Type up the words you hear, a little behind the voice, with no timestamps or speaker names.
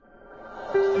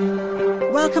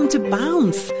Welcome to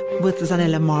Bounce with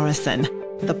Zanele Morrison,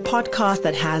 the podcast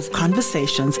that has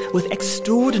conversations with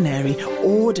extraordinary,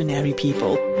 ordinary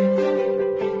people.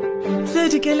 So,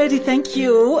 Dikeledi, thank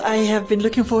you. I have been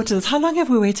looking forward to this. How long have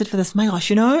we waited for this? My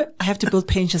gosh, I have to build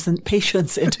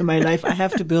patience into my life. I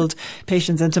have to build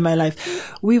patience into my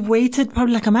life. We've waited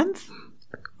probably like a month.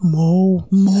 More.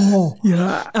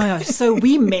 Yeah. Oh my gosh. So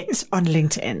we met on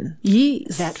LinkedIn.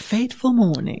 Yes. That fateful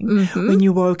morning when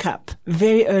you woke up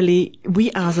very early,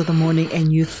 wee hours of the morning,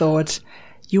 and you thought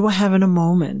you were having a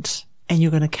moment and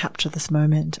you're going to capture this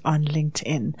moment on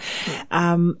LinkedIn.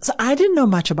 So I didn't know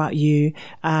much about you.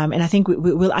 And I think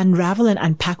we'll unravel and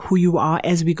unpack who you are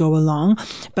as we go along.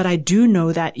 But I do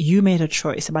know that you made a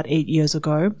choice about 8 years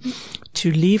ago to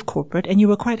leave corporate, and you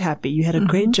were quite happy. You had a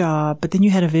great job, but then you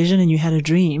had a vision and you had a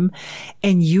dream,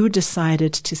 and you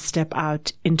decided to step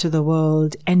out into the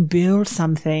world and build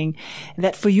something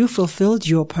that for you fulfilled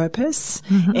your purpose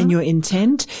and your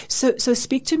intent. So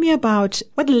speak to me about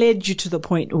what led you to the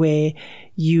point where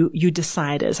you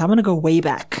decided. So I'm going to go way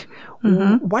back.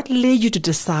 What led you to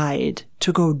decide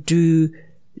to go do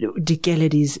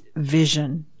Dikeledi's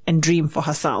vision and dream for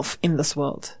herself in this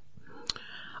world?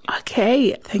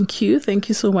 Okay. Thank you. Thank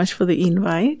you so much for the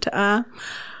invite.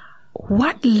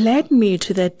 What led me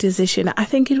to that decision? I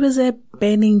think it was a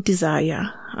burning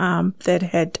desire, that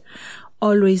had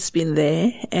always been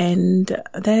there, and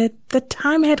that the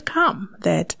time had come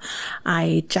that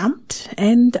I jumped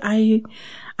and I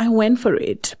went for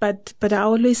it. But I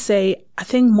always say, I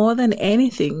think more than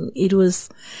anything, it was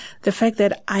the fact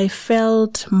that I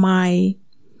felt my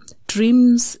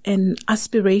dreams and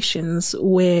aspirations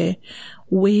were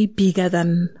way bigger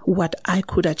than what I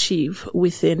could achieve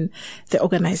within the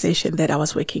organization that I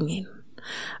was working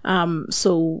in.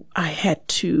 So I had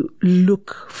to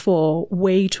look for a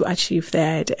way to achieve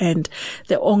that. And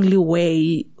the only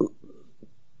way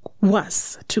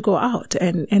was to go out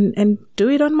and do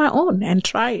it on my own and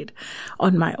try it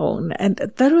on my own. And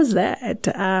that was that.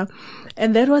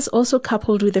 And that was also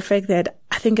coupled with the fact that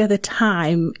I think at the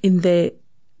time in the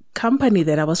company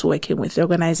that I was working with, the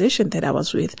organization that I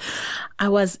was with, I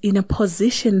was in a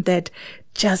position that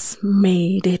just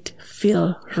made it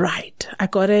feel right. I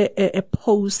got a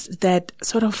post that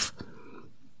sort of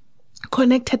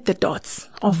connected the dots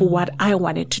of what I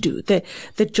wanted to do.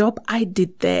 The job I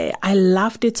did there, I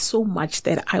loved it so much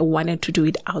that I wanted to do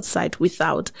it outside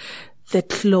without the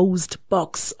closed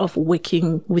box of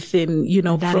working within,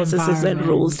 that processes and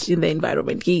rules in the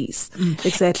environment. Yes,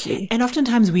 exactly. And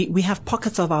oftentimes we have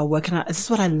pockets of our work, and this is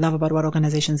what I love about what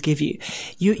organizations give you.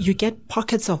 You get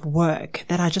pockets of work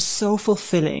that are just so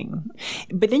fulfilling,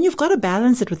 but then you've got to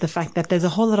balance it with the fact that there's a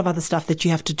whole lot of other stuff that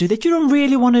you have to do that you don't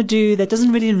really want to do, that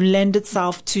doesn't really lend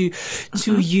itself to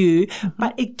you,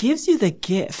 but it gives you the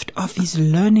gift of these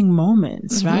learning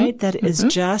moments, right? That is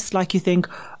just like you think,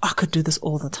 I could do this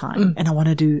all the time. And I want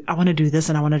to do this,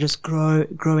 and I want to just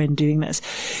grow in doing this.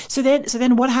 So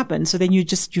then what happened? So then you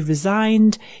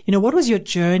resigned. What was your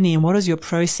journey and what was your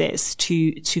process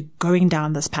to going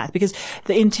down this path? Because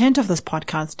the intent of this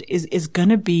podcast is going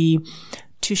to be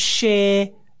to share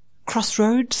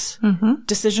crossroads,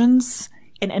 decisions,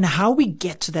 and how we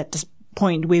get to that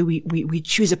point where we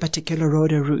choose a particular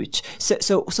road or route.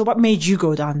 So what made you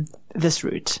go down this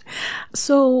route?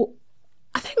 So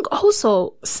I think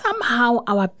also somehow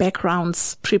our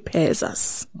backgrounds prepares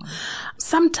us,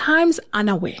 sometimes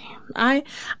unaware. I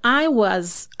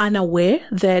was unaware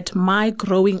that my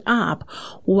growing up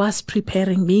was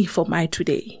preparing me for my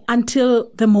today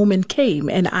until the moment came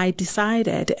and I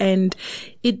decided, and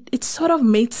it sort of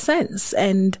made sense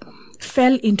and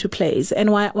fell into place.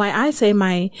 And why I say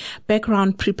my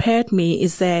background prepared me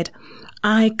is that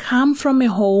I come from a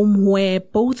home where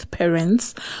both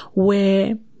parents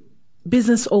were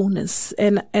business owners.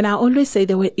 And I always say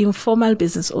they were informal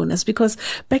business owners, because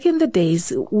back in the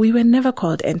days, we were never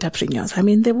called entrepreneurs. I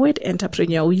mean, the word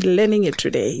entrepreneur, we're learning it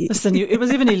today. Listen, it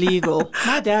was even illegal.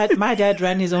 My dad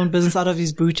ran his own business out of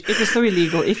his boot. It was so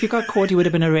illegal. If he got caught, he would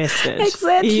have been arrested.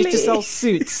 Exactly. He used to sell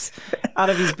suits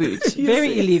out of his boot.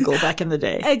 Very illegal back in the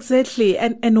day. Exactly.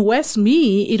 And West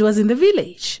Me, it was in the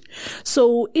village.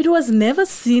 So it was never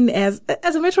seen as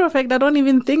a matter of fact, I don't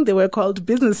even think they were called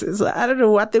businesses. I don't know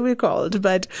what they were called.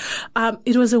 But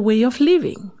it was a way of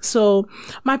living. So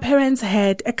my parents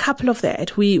had a couple of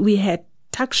that. We had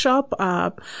tuck shop.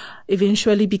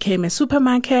 eventually became a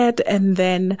supermarket. And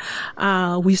then,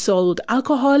 we sold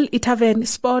alcohol, Itaven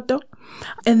Sporto.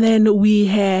 And then we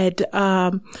had,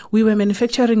 we were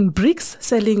manufacturing bricks,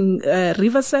 selling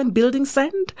river sand, building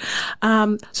sand.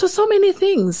 So many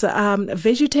things.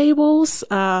 Vegetables.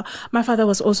 My father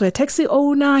was also a taxi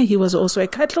owner. He was also a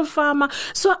cattle farmer.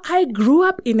 So I grew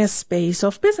up in a space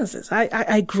of businesses.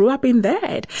 I grew up in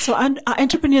that. So are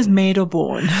entrepreneurs made or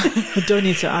born? I don't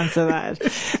need to answer that.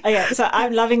 Okay, so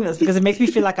I'm loving this because it makes me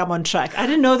feel like I'm on track. I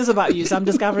didn't know this about you, so I'm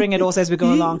discovering it also as we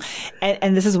go along.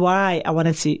 And this is why I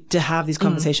wanted to have these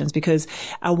conversations, because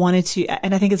I wanted to,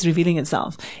 and I think it's revealing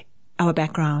itself. Our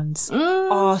backgrounds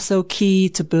are so key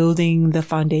to building the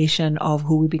foundation of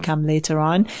who we become later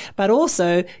on. But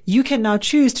also, you can now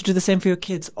choose to do the same for your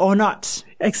kids or not.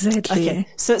 Exactly. Okay.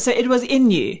 So it was in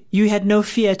you. You had no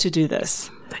fear to do this.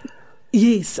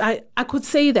 Yes, I could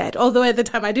say that, although at the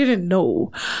time I didn't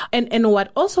know. And what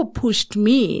also pushed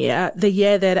me, the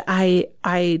year that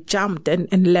I jumped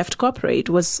and left corporate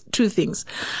was two things.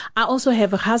 I also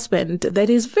have a husband that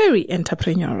is very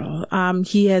entrepreneurial.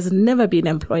 He has never been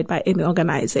employed by any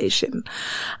organization.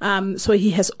 So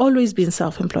he has always been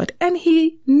self-employed, and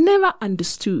he never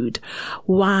understood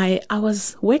why I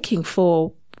was working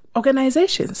for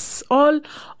organizations.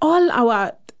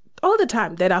 All the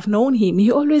time that I've known him,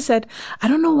 he always said, I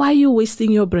don't know why you're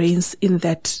wasting your brains in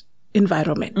that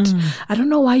environment. I don't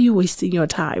know why you're wasting your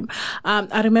time.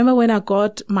 I remember when I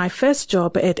got my first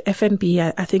job at F&B,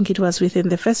 I think it was within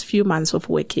the first few months of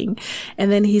working.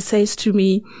 And then he says to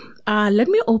me, let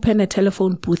me open a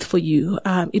telephone booth for you.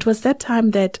 It was that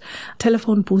time that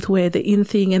telephone booth were the in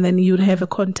thing, and then you'd have a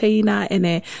container and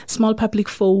a small public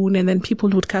phone, and then people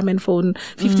would come and phone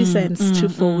 50 cents to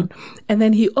phone. And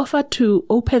then he offered to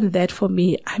open that for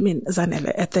me. I mean,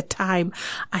 Zanele, at the time,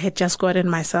 I had just gotten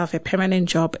myself a permanent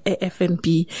job at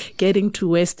F&B, getting to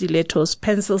wear stilettos,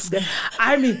 pencils.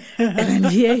 I mean, and then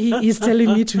here he is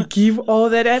telling me to give all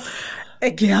that up. A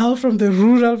girl from the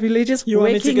rural villages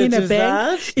working in a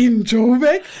bank in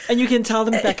Joburg. And you can tell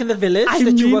them back in the village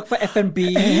you work for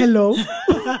F&B. Hello.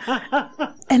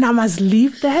 And I must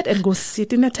leave that and go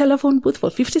sit in a telephone booth for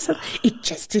 50 cents. It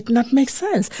just did not make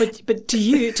sense. But to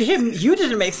him, you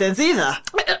didn't make sense either.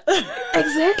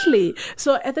 Exactly.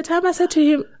 So at the time I said to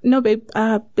him, no, babe,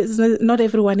 business, not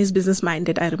everyone is business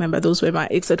minded. I remember those were my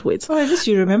exit words. Oh, at least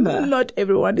you remember. Not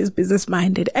everyone is business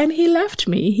minded. And he left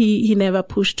me. He never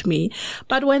pushed me.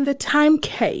 But when the time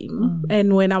came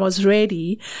and when I was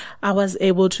ready, I was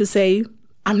able to say,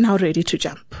 I'm now ready to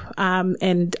jump.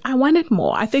 And I wanted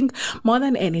more. I think more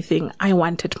than anything, I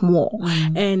wanted more.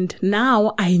 And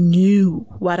now I knew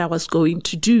what I was going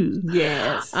to do.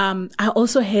 Yes. I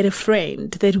also had a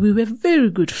friend that we were very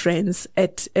good friends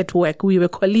at work. We were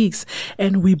colleagues,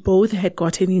 and we both had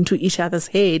gotten into each other's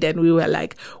head, and we were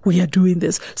like, we are doing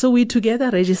this. So we together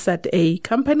registered a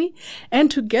company and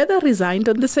together resigned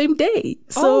on the same day.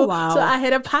 So, wow. So I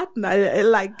had a partner,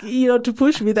 like, to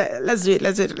push me that let's do it.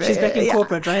 She's back in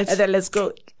corporate, right? And then let's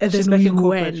go. And she's then back we in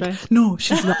corporate, went. right? No,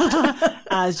 she's not.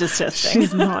 I was just testing.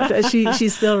 She's not.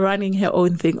 She's still running her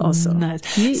own thing also.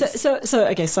 Nice. Yes. So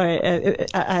okay, sorry.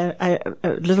 I a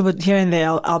little bit here and there,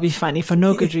 I'll be funny for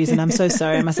no good reason. I'm so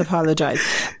sorry. I must apologize.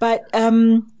 But,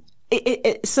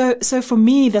 so for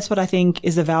me, that's what I think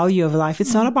is the value of life.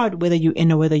 It's not about whether you're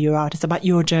in or whether you're out. It's about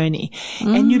your journey.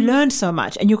 And you learn so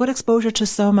much and you got exposure to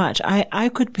so much. I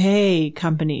could pay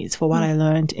companies for what I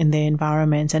learned in their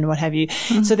environment and what have you.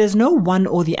 So there's no one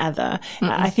or the other.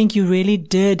 I think you really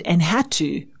did and had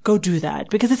to go do that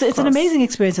because it's an amazing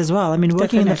experience as well. I mean,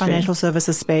 working in the financial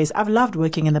services space, I've loved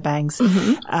working in the banks,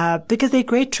 because they're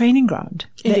great training ground.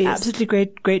 They're absolutely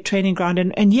great training ground.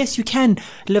 And yes, you can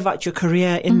live out your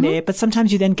career in there, but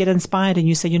sometimes you then get inspired and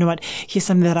you say, you know what, here's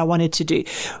something that I wanted to do.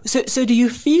 So do you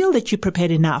feel that you're prepared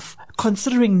enough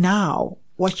considering now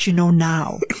what you know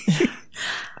now?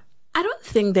 I don't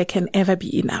think there can ever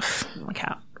be enough.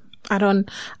 Okay. I don't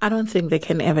think there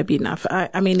can ever be enough.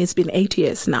 I mean, it's been 8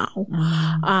 years now.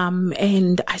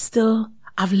 And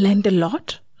I've learned a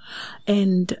lot,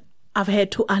 and I've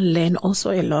had to unlearn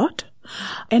also a lot.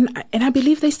 And I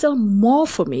believe there's still more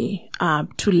for me,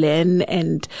 to learn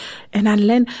and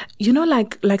unlearn.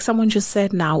 Like someone just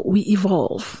said now, we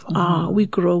evolve, we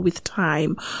grow with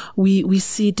time, we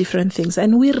see different things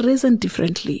and we reason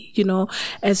differently,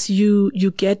 as you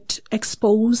get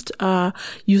exposed,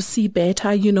 you see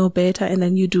better, you know better, and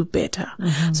then you do better.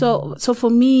 So for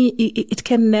me, it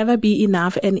can never be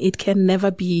enough, and it can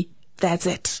never be, that's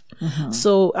it.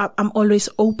 So I'm always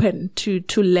open to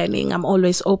learning. I'm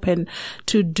always open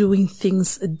to doing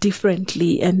things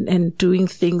differently and doing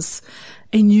things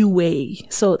a new way.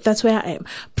 So that's where I am.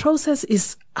 Process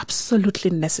is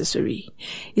absolutely necessary.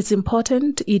 It's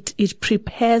important. It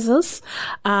prepares us,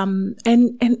 and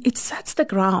it sets the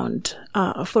ground,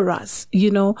 for us,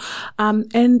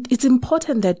 and it's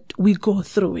important that we go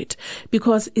through it,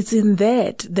 because it's in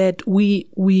that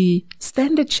we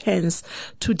stand a chance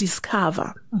to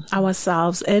discover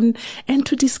ourselves and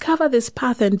to discover this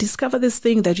path and discover this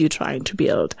thing that you're trying to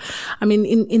build. I mean,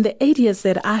 in the 8 years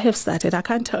that I have started, I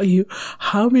can't tell you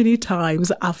how many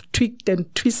times I've tweaked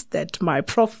and twisted my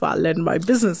profile and my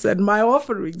business and my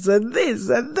offerings and this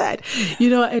and that.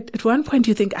 At one point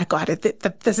you think, I got it.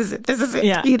 This is it.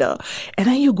 Yeah. And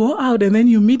then you go out and then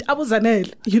you meet Abu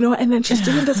Zanel, and then she's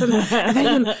doing this and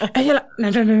then you're like,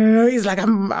 no. It's like,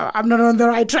 I'm not on the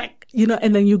right track,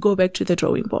 and then you go back to the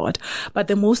drawing board. But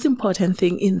the most important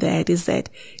thing in that is that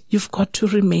you've got to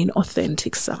remain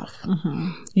authentic self.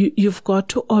 Mm-hmm. You've got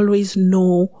to always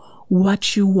know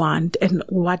what you want and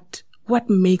what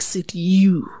makes it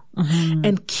you. Mm-hmm.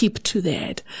 And keep to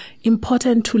that.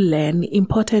 Important to learn,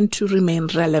 important to remain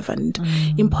relevant,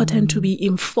 important to be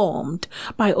informed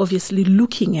by obviously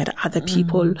looking at other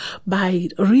people, by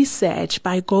research,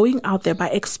 by going out there, by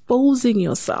exposing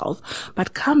yourself,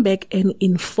 but come back and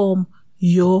inform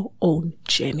your own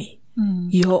journey.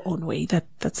 Your own way.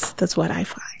 That's what I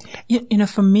find.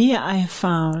 For me, I have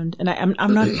found, and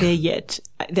I'm not there yet.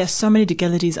 There's so many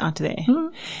Dikeledis out there,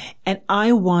 and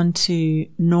I want to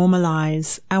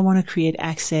normalize. I want to create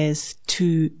access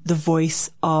to the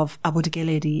voice of Abu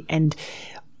Dikeledi and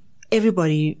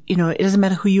everybody. It doesn't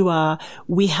matter who you are.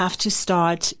 We have to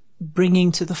start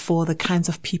bringing to the fore the kinds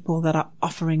of people that are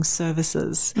offering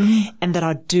services and that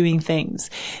are doing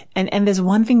things. And there's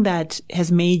one thing that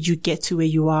has made you get to where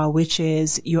you are, which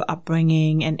is your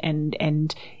upbringing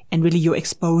and really your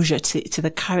exposure to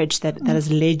the courage that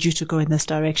has led you to go in this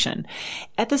direction.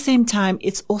 At the same time,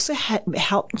 it's also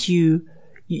helped you.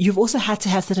 You've also had to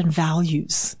have certain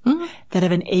values that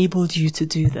have enabled you to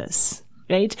do this.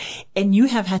 Right? And you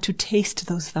have had to taste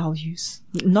those values,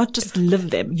 not just live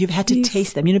them. You've had to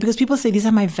taste them, because people say, these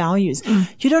are my values.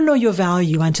 You don't know your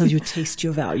value until you taste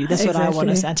your value. That's what I want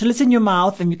to say. Until it's in your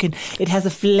mouth and it has a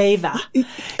flavor.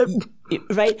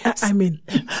 Right?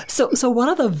 So what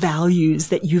are the values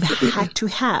that you've had to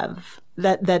have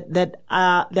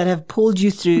that have pulled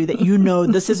you through, that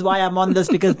this is why I'm on this,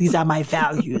 because these are my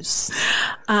values?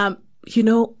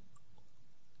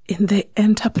 In the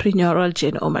entrepreneurial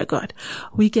journey, oh my God,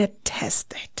 we get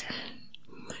tested.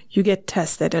 You get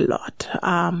tested a lot.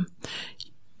 And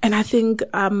I think,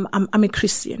 I'm a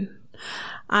Christian.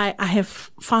 I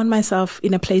have found myself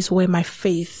in a place where my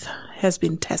faith has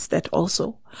been tested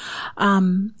also.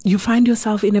 You find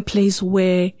yourself in a place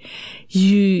where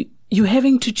you're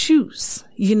having to choose,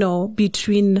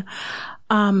 between,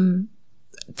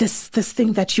 this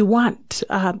thing that you want,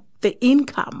 the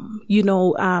income,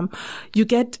 I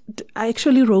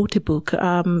actually wrote a book.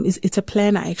 It's a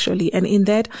planner actually. And in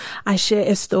that I share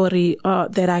a story,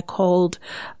 that I called,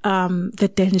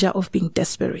 the danger of being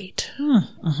desperate.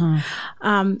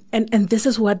 And this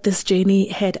is what this journey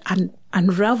had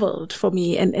unraveled for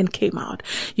me and came out.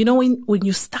 When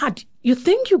you start, you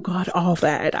think you got all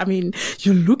that. I mean,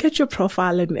 you look at your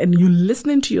profile and you're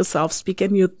listening to yourself speak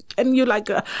and you're like,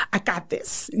 I got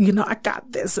this, I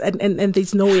got this. And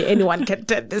there's no way anyone can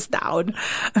turn this down,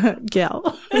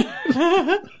 girl.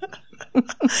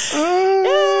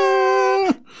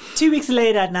 2 weeks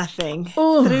later, nothing.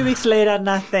 Ooh. 3 weeks later,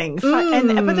 nothing.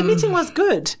 But the meeting was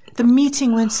good. The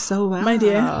meeting went so well. My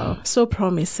dear, so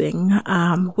promising.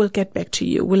 We'll get back to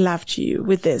you. We'll love to you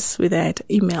with this, with that.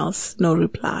 Emails, no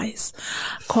replies.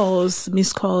 Calls,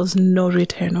 missed calls, no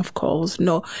return of calls,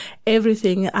 no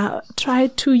everything.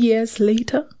 Tried 2 years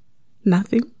later,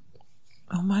 nothing.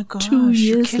 Oh my gosh. 2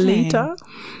 years later,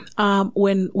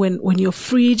 when your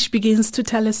fridge begins to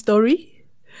tell a story,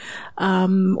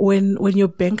 when your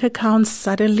bank accounts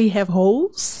suddenly have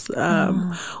holes,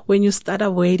 when you start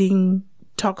avoiding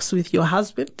talks with your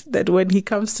husband, that when he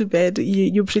comes to bed,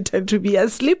 you pretend to be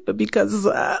asleep because,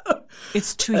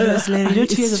 it's 2 years later.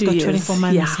 2 years has got 24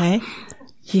 months, hey?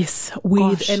 Yes.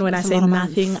 And when I say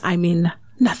nothing, I mean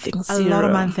nothing. Zero. A lot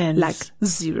of month ends. Like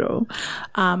zero.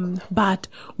 But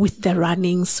with the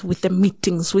runnings, with the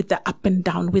meetings, with the up and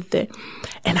down,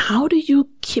 and how do you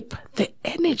keep the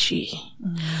energy?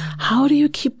 How do you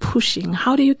keep pushing?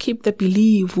 How do you keep the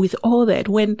belief with all that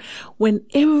when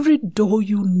every door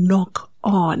you knock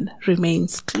on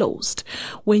remains closed?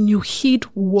 When you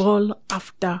hit wall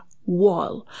after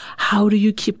wall, how do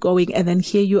you keep going? And then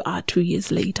here you are 2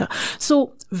 years later.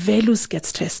 So values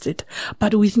gets tested.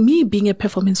 But with me being a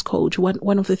performance coach,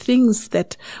 one of the things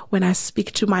that when I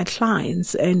speak to my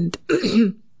clients and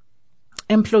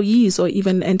employees or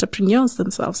even entrepreneurs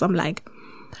themselves, I'm like,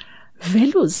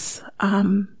 values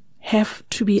have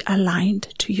to be aligned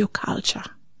to your culture.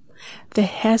 There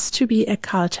has to be a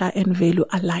culture and value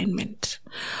alignment.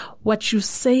 What you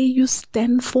say you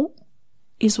stand for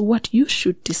is what you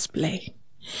should display.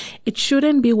 It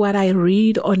shouldn't be what I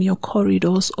read on your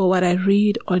corridors or what I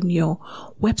read on your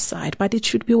website, but it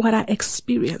should be what I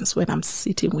experience when I'm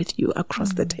sitting with you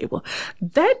across the table.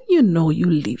 Then you know you're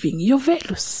living your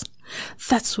values.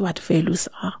 That's what values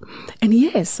are. And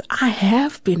yes, I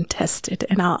have been tested,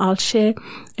 and I'll share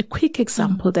a quick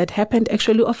example that happened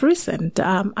actually of recent.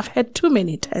 I've had too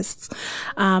many tests.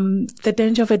 The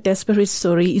danger of a desperate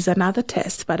story is another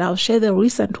test, but I'll share the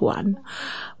recent one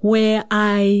where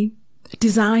I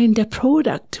designed a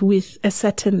product with a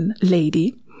certain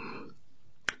lady.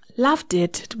 Loved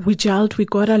it. We gelled, we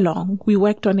got along, we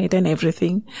worked on it and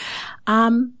everything.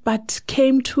 But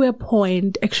came to a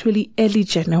point actually early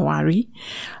January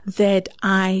that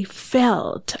I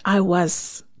felt I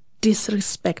was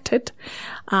disrespected,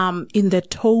 in the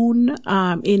tone,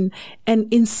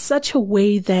 in such a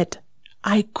way that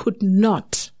I could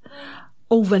not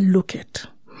overlook it.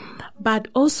 But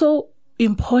also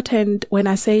important when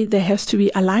I say there has to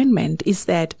be alignment is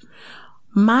that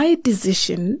my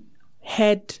decision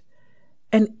had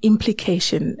an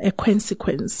implication, a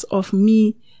consequence of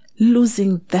me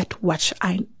losing that which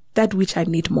I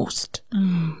need most,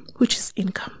 which is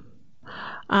income.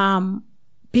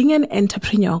 Being an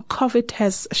entrepreneur, COVID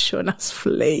has shown us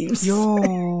flames.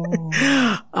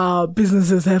 Our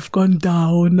businesses have gone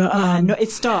down. No,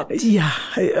 it stopped. Yeah.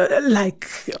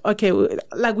 Okay,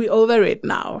 we're over it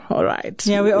now. All right.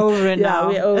 Yeah, we're over it now.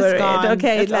 Yeah, we're over it.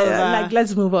 Okay,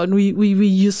 let's move on. We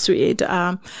used to it.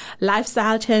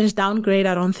 Lifestyle change, downgrade,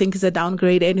 I don't think it's a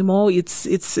downgrade anymore. It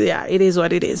is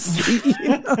what it is.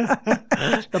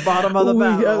 The bottom of the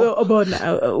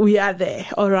barrel. We are there.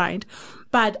 All right.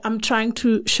 But I'm trying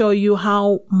to show you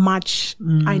how much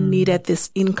I needed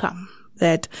this income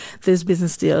that this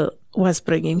business deal was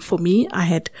bringing for me. I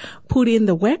had put in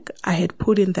the work. I had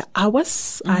put in the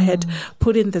hours. I had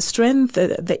put in the strength,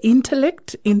 the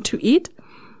intellect into it.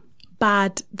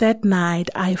 But that night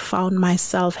I found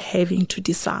myself having to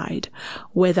decide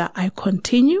whether I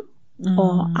continue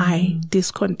or I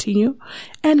discontinue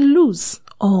and lose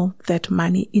all that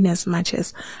money in as much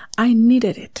as I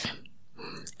needed it.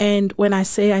 And when I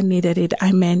say I needed it,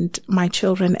 I meant my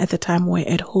children at the time were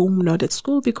at home, not at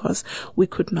school, because we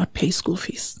could not pay school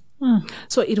fees.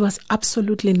 So it was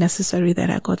absolutely necessary that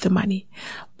I got the money.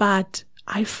 But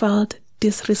I felt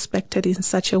disrespected in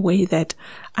such a way that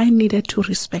I needed to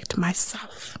respect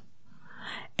myself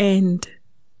and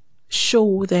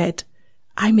show that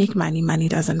I make money, money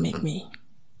doesn't make me.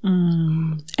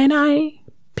 And I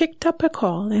picked up a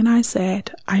call and I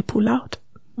said, I pull out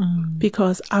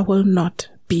because I will not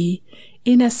be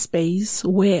in a space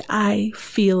where I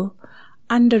feel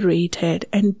underrated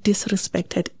and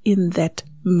disrespected in that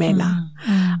manner.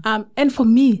 And for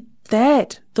me,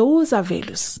 those are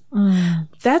values.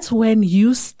 That's when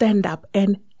you stand up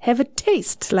and have a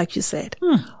taste, like you said,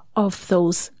 of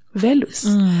those values,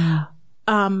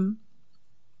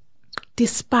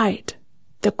 despite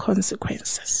the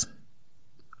consequences.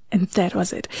 And that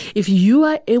was it. If you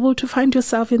are able to find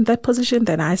yourself in that position,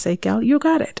 then I say, girl, you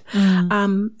got it.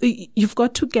 You've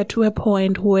got to get to a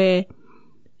point where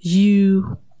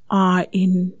you are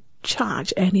in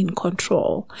charge and in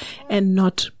control and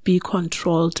not be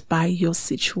controlled by your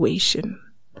situation.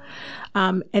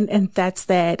 And that's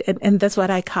that. And that's what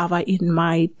I cover in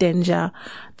my danger,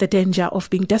 the danger of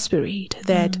being desperate.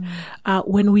 That,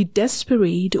 when we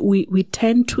desperate, we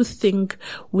tend to think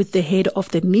with the head of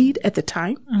the need at the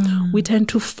time. We tend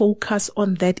to focus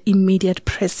on that immediate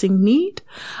pressing need,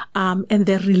 and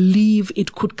the relief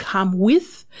it could come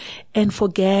with, and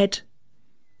forget,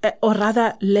 or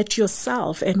rather let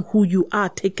yourself and who you are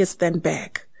take a stand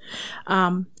back.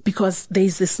 Because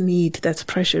there's this need that's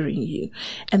pressuring you.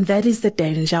 And that is the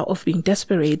danger of being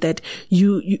desperate, that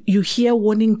you hear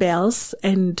warning bells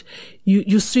and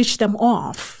you switch them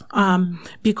off,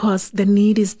 because the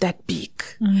need is that big.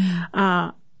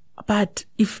 But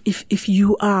if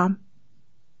you are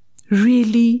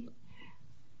really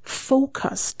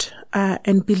focused,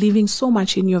 and believing so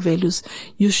much in your values,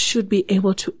 you should be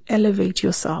able to elevate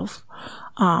yourself,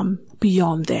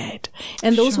 beyond that.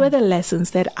 And those were the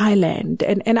lessons that I learned.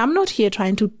 And I'm not here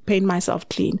trying to paint myself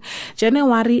clean.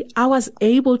 January, I was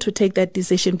able to take that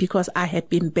decision because I had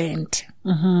been bent.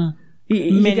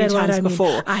 many times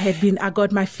before. I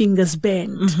got my fingers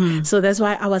bent. So that's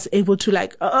why I was able to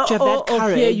like,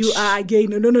 here you are again.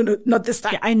 No, not this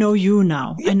time. Yeah, I know you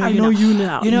now. I know you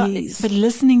now. You know, yes. but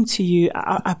listening to you,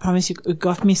 I promise you, it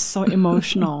got me so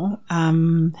emotional.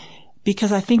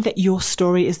 Because I think that your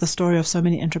story is the story of so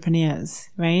many entrepreneurs,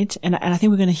 right? And I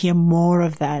think we're going to hear more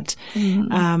of that,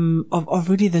 of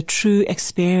really the true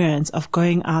experience of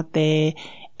going out there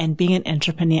and being an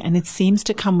entrepreneur. And it seems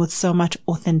to come with so much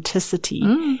authenticity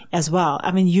as well.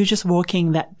 I mean, you're just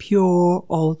walking that pure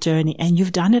old journey, and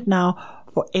you've done it now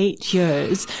for 8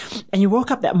 years. And you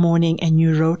woke up that morning and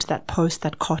you wrote that post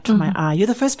that caught my eye. You're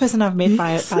the first person I've met,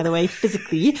 by the way,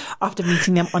 physically, after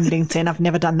meeting them on LinkedIn. I've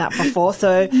never done that before.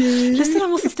 So listen,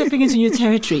 I'm also stepping into new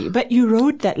territory. But you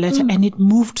wrote that letter and it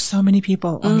moved so many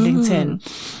people on LinkedIn.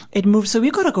 It moved. So we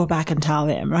got to go back and tell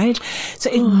them, right? So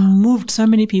it moved so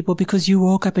many people because you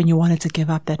woke up and you wanted to give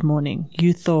up that morning.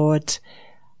 You thought,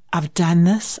 I've done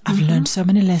this. I've learned so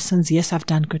many lessons. Yes, I've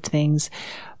done good things,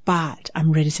 but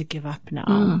I'm ready to give up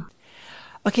now.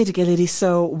 Okay, Dikeledi,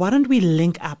 so why don't we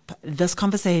link up this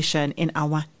conversation in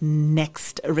our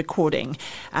next recording?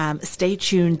 Stay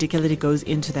tuned. Dikeledi goes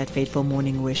into that fateful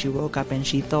morning where she woke up and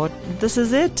she thought, this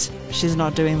is it. She's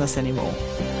not doing this anymore.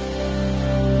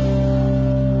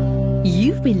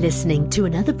 You've been listening to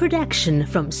another production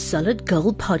from Solid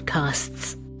Gold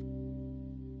Podcasts.